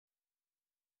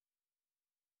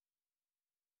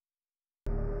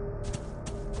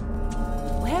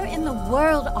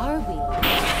world are we?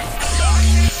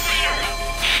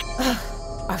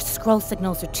 Ugh, our scroll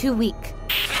signals are too weak.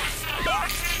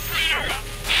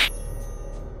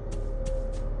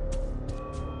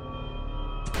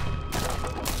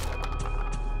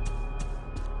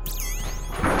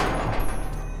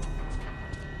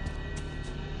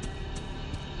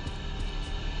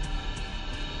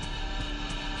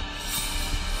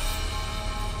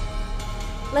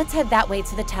 Let's head that way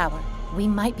to the tower. We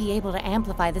might be able to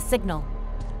amplify the signal.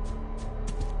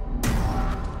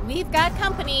 We've got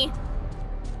company.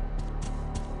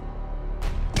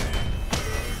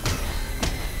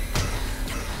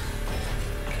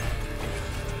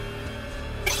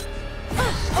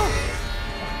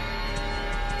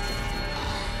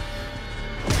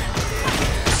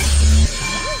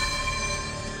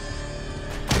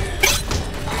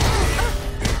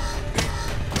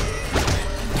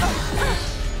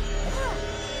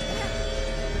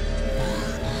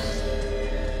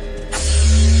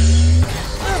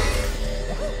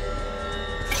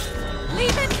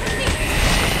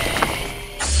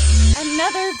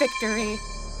 Victory.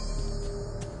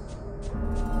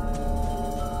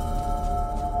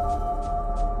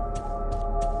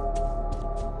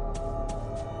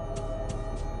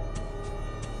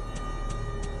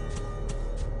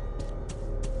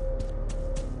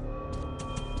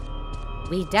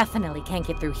 We definitely can't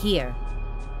get through here.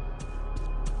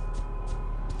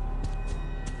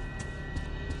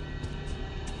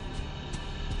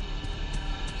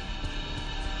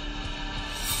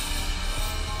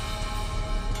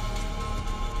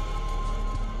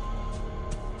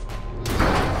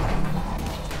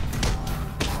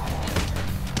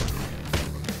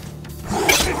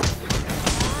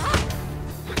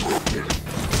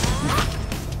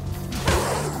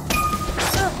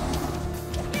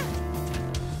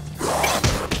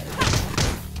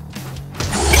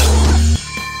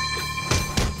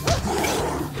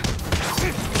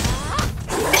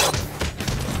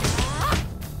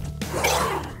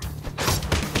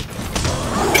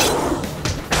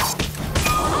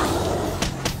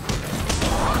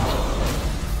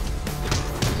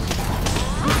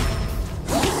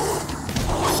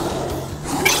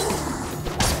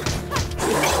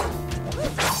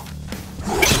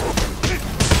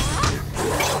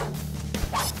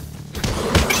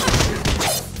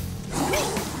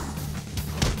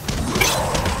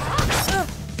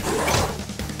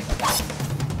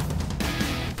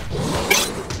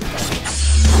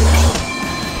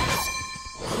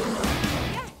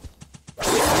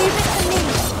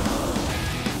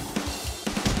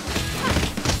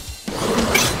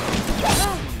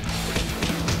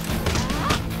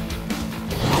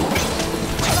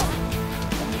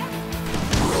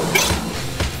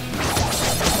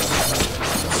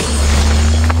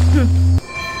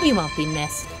 You won't be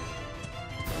missed.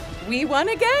 We won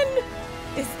again!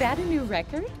 Is that a new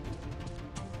record?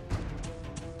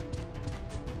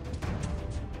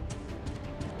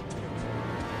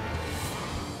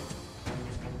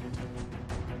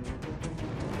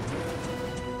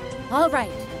 All right,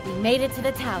 we made it to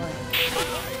the tower.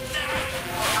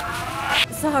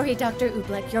 Sorry, Dr.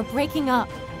 Oobleck, you're breaking up.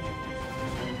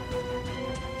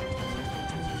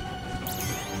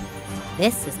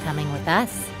 This is coming with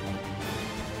us.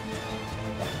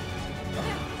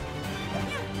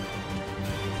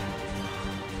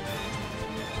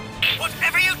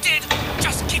 Whatever you did,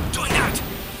 just keep doing that.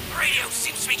 Radio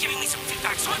seems to be giving me some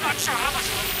feedback, so I'm not sure how much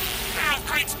narrow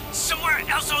crates somewhere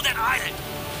else on that island.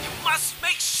 You must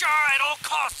make sure at all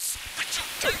costs that you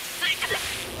don't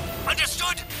think.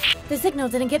 Understood? The signal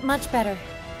didn't get much better.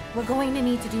 We're going to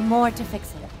need to do more to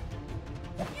fix it.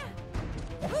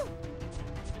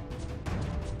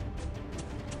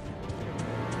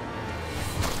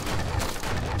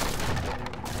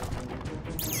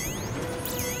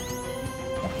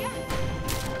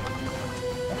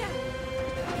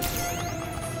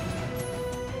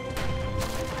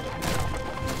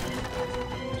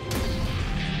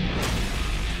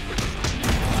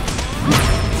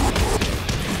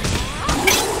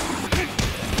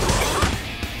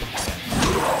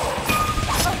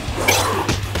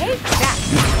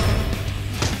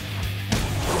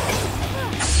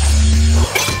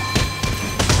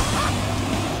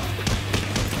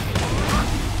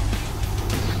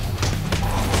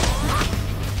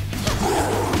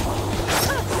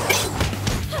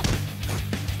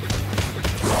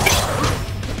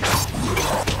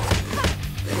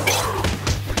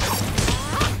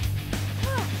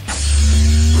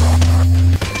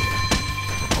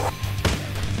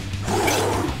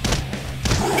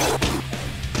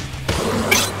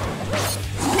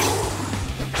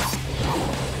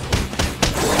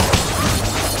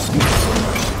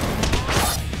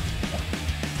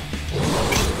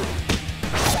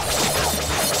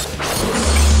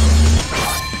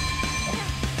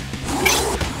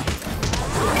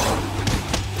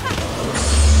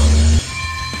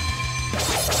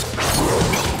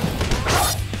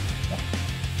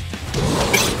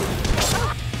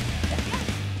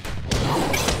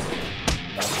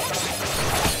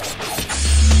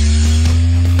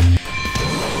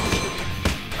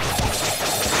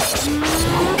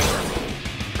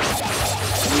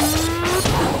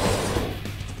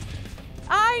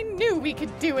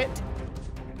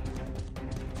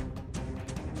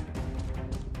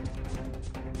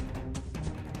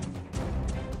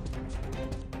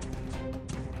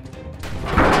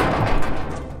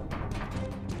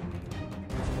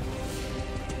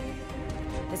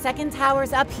 second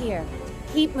tower's up here.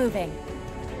 Keep moving.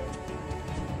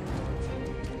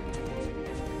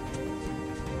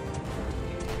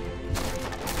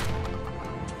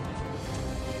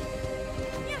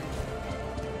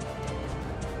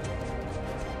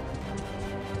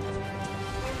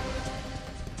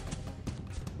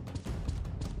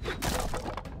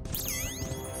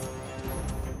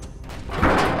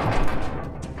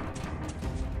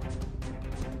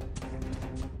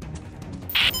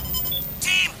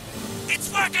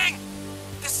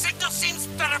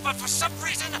 But for some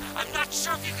reason, I'm not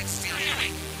sure if you can still hear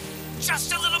me.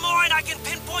 Just a little more and I can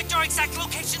pinpoint your exact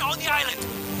location on the island.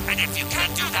 And if you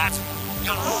can't do that,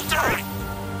 you'll all die.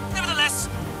 Nevertheless,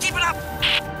 keep it up.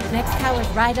 The next tower's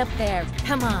right up there.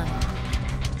 Come on.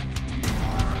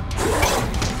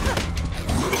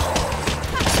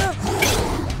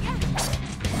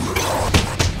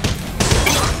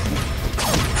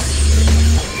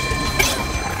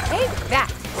 Take that.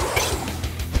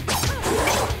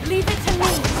 Leave it to me.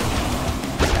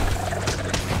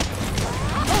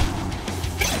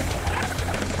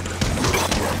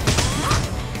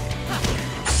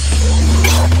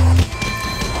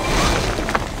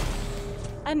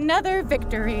 Another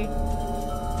victory.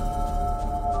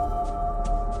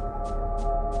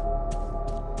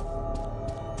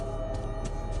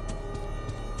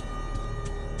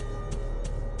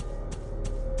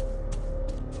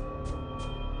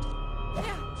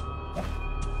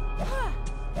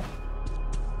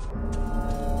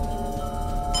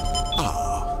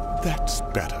 That's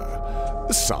better.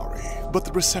 Sorry, but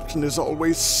the reception is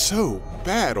always so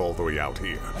bad all the way out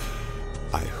here.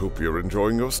 I hope you're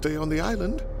enjoying your stay on the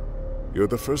island. You're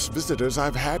the first visitors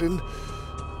I've had in...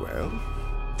 well,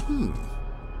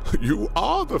 you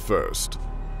are the first.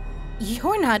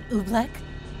 You're not Oobleck.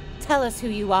 Tell us who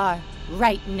you are,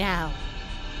 right now.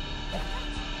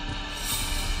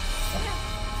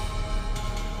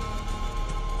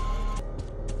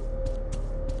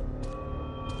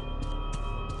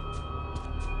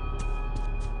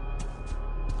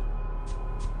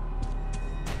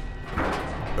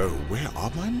 Oh, where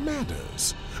are my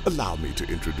manners? Allow me to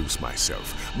introduce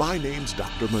myself. My name's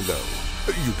Dr.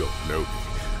 Merlot. You don't know me,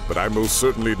 but I most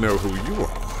certainly know who you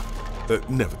are.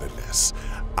 Nevertheless,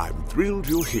 I'm thrilled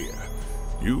you're here.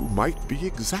 You might be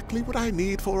exactly what I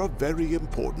need for a very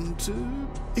important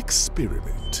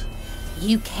experiment.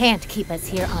 You can't keep us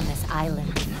here on this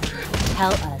island.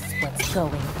 Tell us what's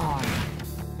going on.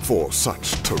 For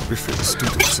such terrific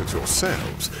students as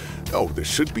yourselves, oh, this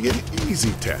should be an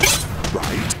easy test,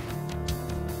 right?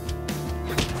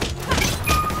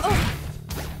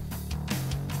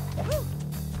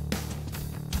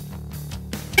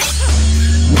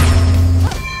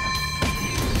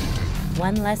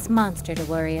 One less monster to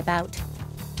worry about.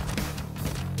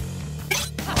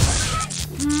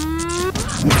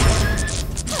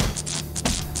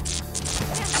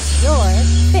 You're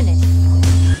finished.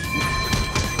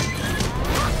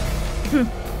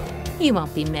 You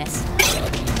won't be missed.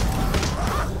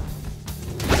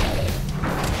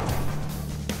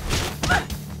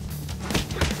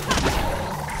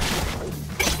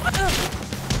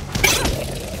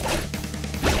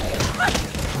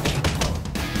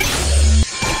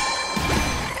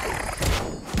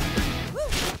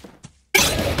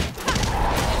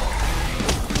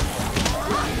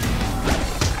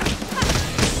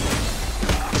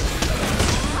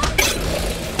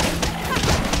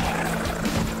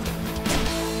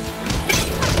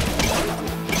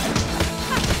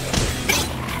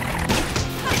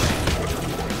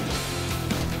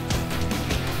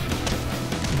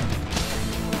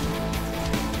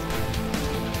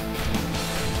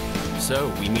 So,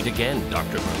 we meet again,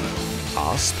 Dr. Merlot.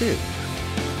 Our spin.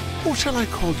 Or shall I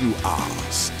call you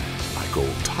ours, like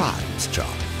old times,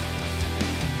 John?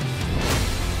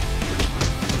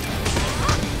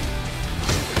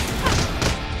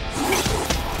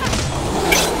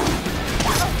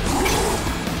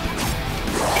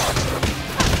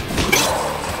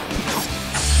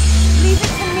 Leave it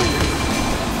to me.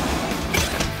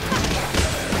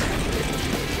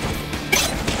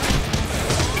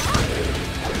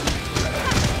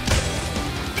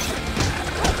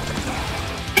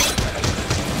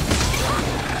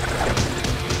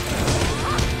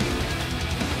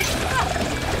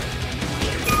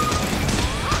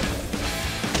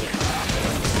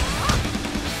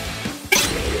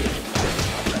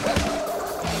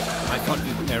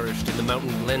 Perished in the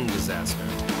Mountain Glen disaster,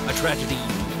 a tragedy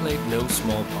you played no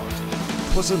small part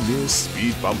in. 'Twas a mere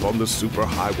speed bump on the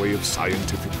superhighway of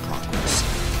scientific progress.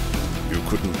 You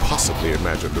couldn't possibly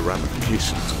imagine the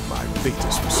ramifications of my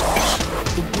latest research.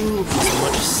 The world was a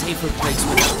much safer place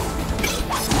without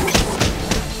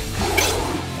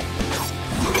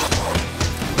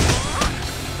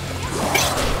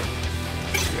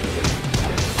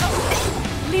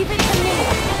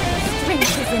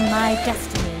my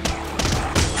destiny.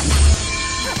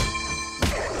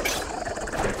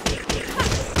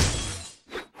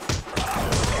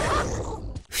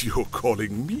 You're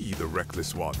calling me the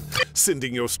reckless one,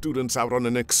 sending your students out on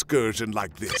an excursion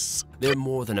like this. They're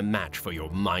more than a match for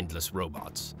your mindless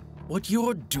robots. What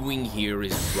you're doing here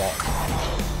is wrong.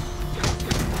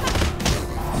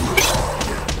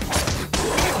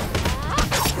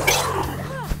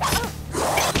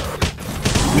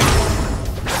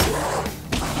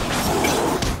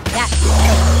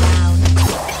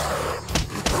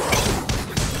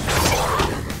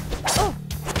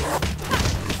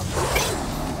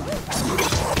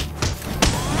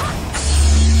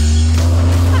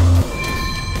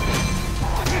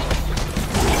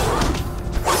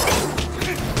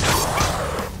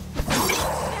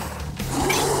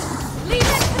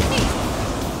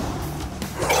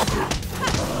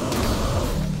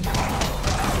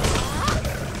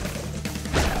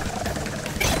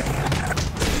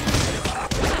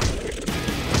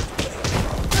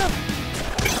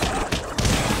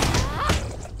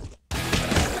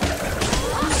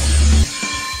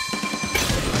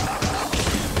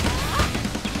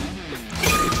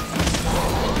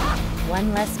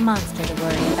 One less monster to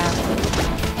worry about.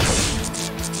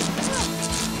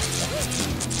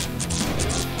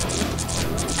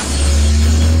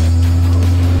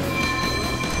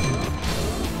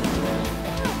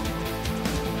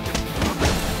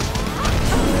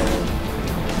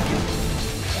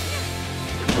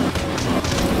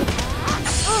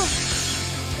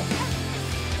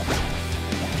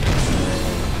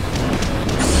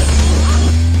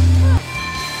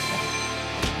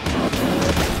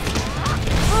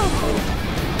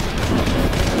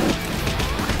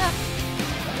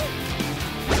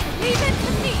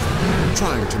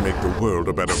 Trying to make the world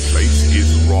a better place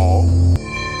is wrong.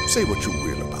 Say what you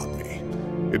will about me.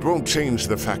 It won't change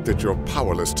the fact that you're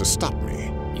powerless to stop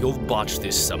me. You'll botch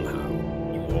this somehow.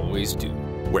 You always do.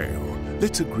 Well,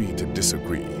 let's agree to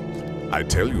disagree. I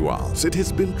tell you, Oz, it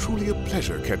has been truly a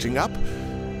pleasure catching up,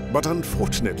 but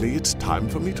unfortunately it's time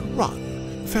for me to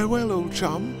run. Farewell, old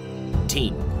chum.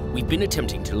 Team, we've been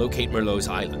attempting to locate Merlot's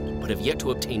island, but have yet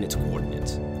to obtain its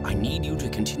coordinates. I need you to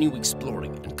continue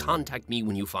exploring and contact me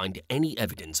when you find any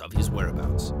evidence of his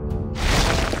whereabouts.